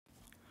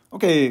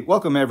Okay,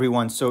 welcome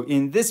everyone. So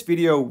in this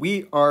video,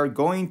 we are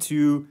going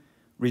to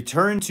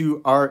return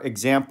to our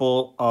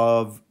example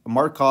of a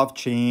Markov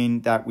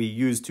chain that we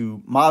use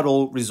to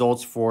model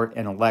results for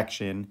an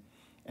election.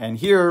 And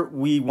here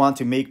we want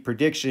to make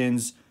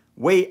predictions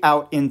way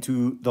out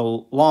into the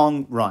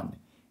long run.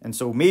 And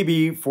so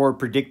maybe for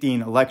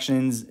predicting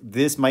elections,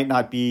 this might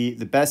not be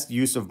the best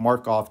use of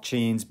Markov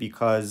chains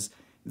because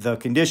the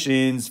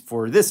conditions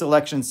for this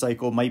election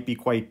cycle might be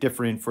quite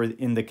different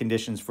in the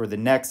conditions for the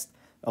next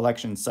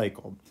election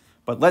cycle.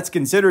 But let's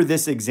consider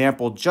this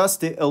example just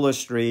to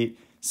illustrate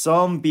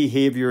some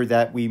behavior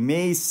that we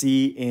may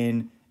see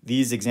in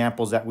these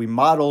examples that we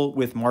model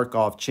with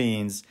Markov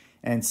chains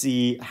and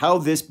see how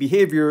this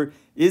behavior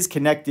is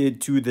connected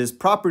to this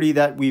property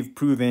that we've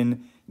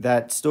proven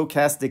that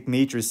stochastic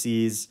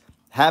matrices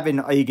have an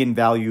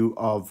eigenvalue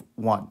of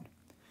 1.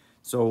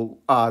 So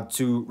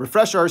to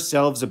refresh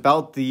ourselves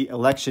about the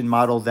election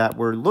model that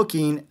we're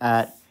looking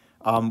at,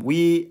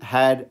 we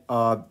had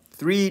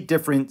 3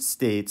 different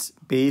states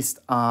based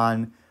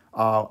on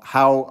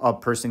how a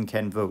person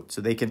can vote. So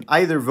they can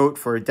either vote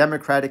for a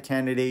Democratic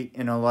candidate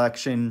in an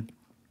election,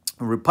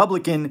 a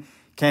Republican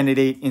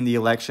candidate in the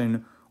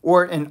election,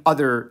 or an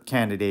other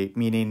candidate,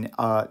 meaning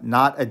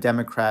not a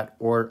Democrat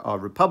or a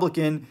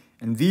Republican.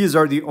 And these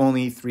are the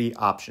only 3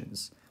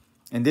 options.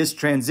 In this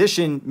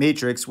transition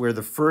matrix where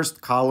the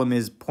first column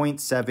is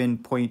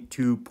 0.7,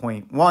 0.2,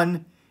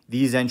 0.1,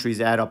 these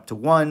entries add up to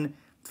 1.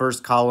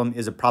 First column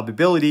is a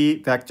probability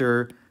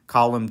vector.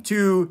 Column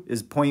 2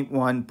 is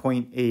 0.1,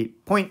 0.8,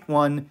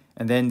 0.1,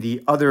 and then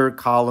the other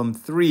column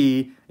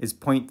 3 is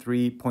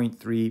 0.3,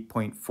 0.3,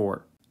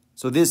 0.4.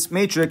 So this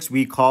matrix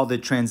we call the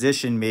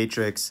transition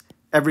matrix.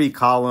 Every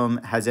column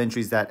has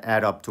entries that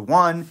add up to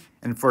 1.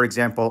 And for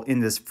example, in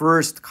this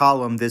first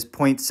column, this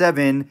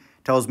 0.7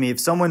 tells me if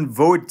someone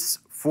votes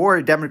for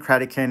a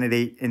Democratic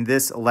candidate in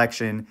this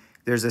election,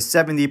 there's a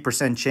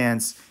 70%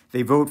 chance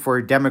they vote for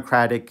a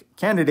Democratic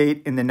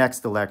candidate in the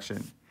next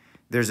election.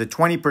 There's a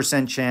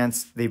 20%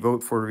 chance they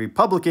vote for a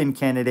Republican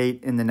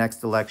candidate in the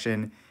next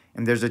election.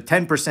 And there's a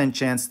 10%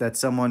 chance that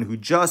someone who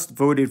just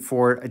voted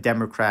for a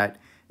Democrat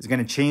is going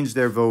to change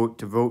their vote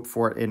to vote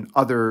for an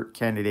other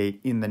candidate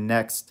in the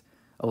next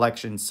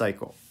election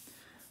cycle.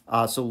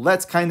 So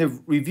let's kind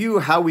of review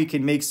how we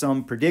can make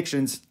some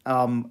predictions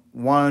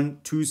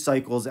 1, 2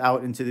 cycles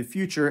out into the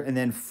future and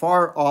then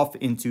far off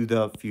into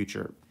the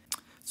future.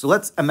 So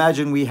let's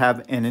imagine we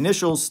have an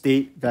initial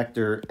state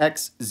vector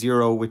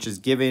x0, which is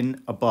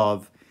given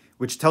above,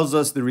 which tells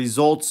us the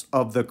results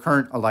of the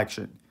current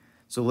election.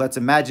 So let's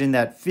imagine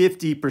that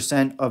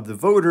 50% of the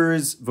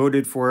voters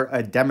voted for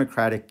a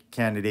Democratic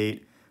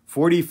candidate,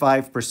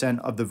 45%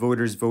 of the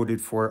voters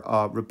voted for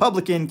a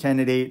Republican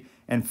candidate,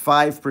 and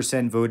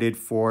 5% voted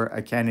for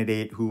a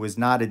candidate who was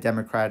not a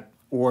Democrat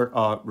or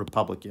a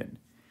Republican.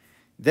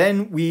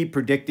 Then we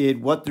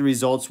predicted what the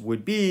results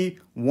would be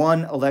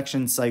 1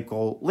 election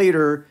cycle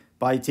later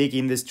by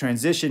taking this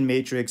transition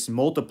matrix,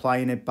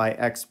 multiplying it by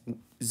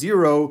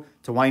x0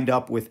 to wind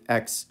up with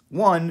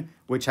x1,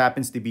 which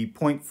happens to be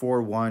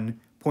 0.41,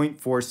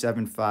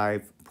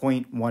 0.475,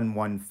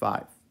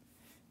 0.115.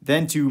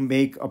 Then to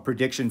make a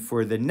prediction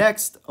for the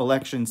next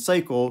election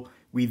cycle,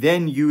 we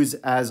then use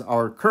as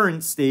our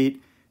current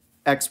state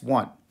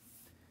x1.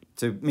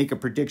 To make a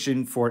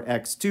prediction for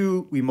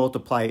x2, we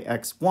multiply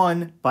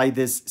x1 by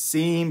this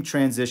same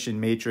transition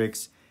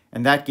matrix,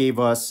 and that gave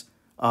us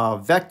a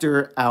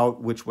vector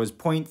out, which was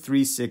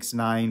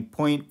 0.369,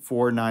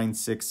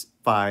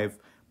 0.4965,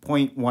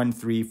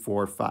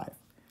 0.1345.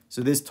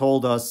 So this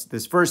told us,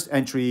 this first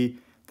entry,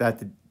 that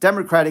the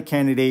Democratic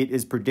candidate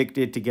is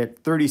predicted to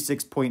get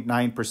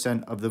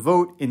 36.9% of the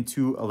vote in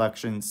 2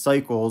 election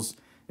cycles,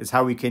 is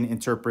how we can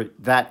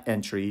interpret that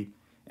entry,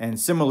 and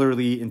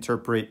similarly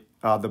interpret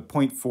the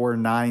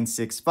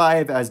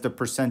 0.4965 as the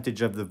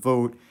percentage of the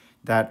vote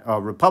that a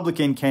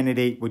Republican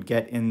candidate would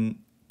get in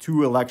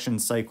 2 election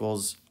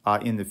cycles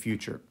in the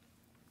future.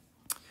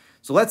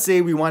 So let's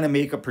say we want to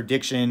make a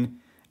prediction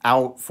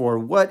out for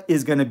what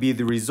is going to be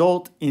the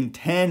result in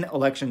 10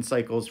 election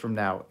cycles from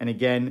now. And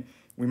again,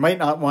 we might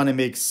not want to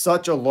make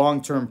such a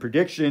long-term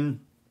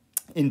prediction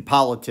in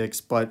politics,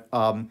 but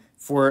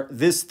for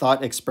this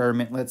thought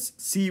experiment, let's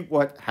see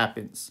what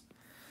happens.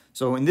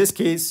 So in this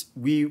case,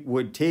 we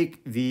would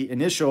take the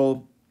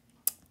initial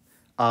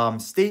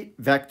state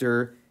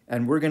vector,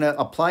 and we're going to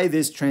apply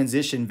this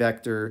transition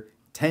vector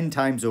 10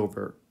 times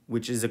over,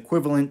 which is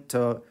equivalent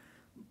to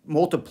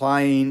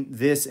multiplying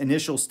this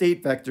initial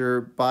state vector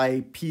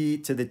by p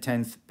to the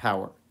 10th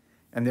power.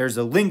 And there's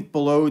a link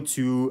below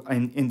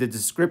in the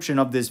description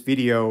of this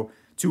video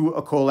to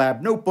a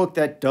Colab notebook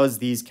that does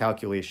these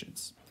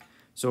calculations.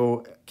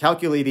 So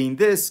calculating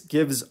this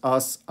gives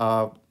us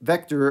a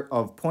vector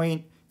of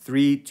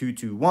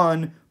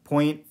 0.3221,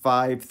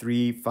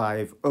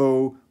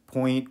 0.5350,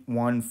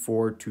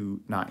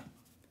 0.1429.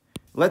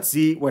 Let's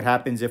see what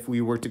happens if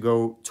we were to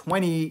go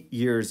 20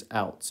 years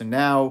out. So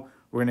now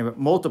we're going to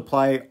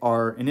multiply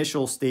our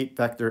initial state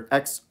vector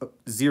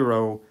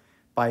x0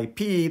 by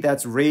p,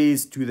 that's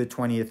raised to the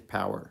 20th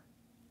power.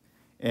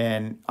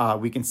 And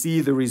we can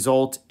see the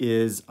result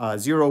is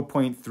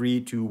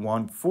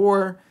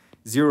 0.3214,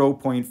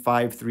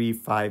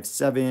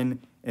 0.5357,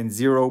 and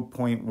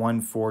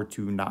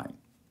 0.1429.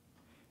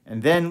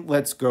 And then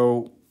let's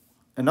go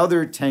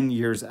another 10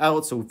 years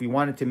out. So if we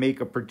wanted to make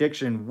a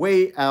prediction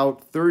way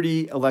out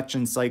 30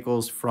 election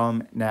cycles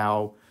from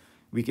now,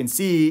 we can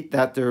see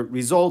that the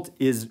result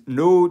is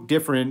no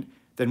different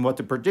than what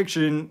the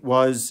prediction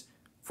was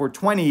for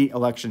 20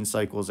 election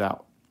cycles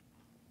out.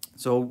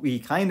 So we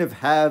kind of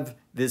have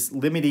this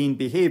limiting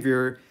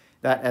behavior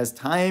that as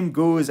time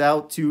goes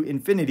out to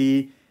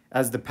infinity,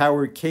 as the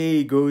power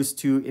k goes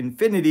to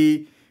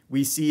infinity,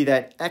 we see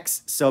that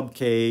x sub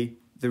k,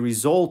 the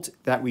result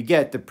that we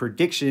get, the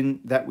prediction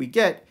that we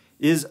get,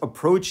 is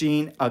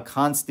approaching a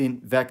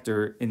constant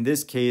vector. In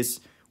this case,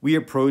 we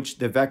approach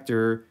the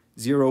vector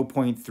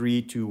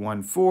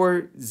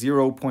 0.3214,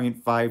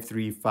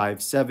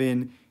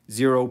 0.5357,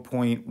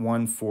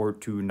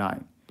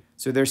 0.1429.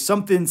 So there's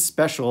something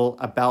special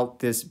about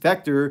this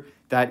vector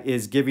that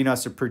is giving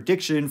us a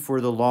prediction for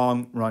the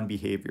long run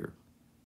behavior.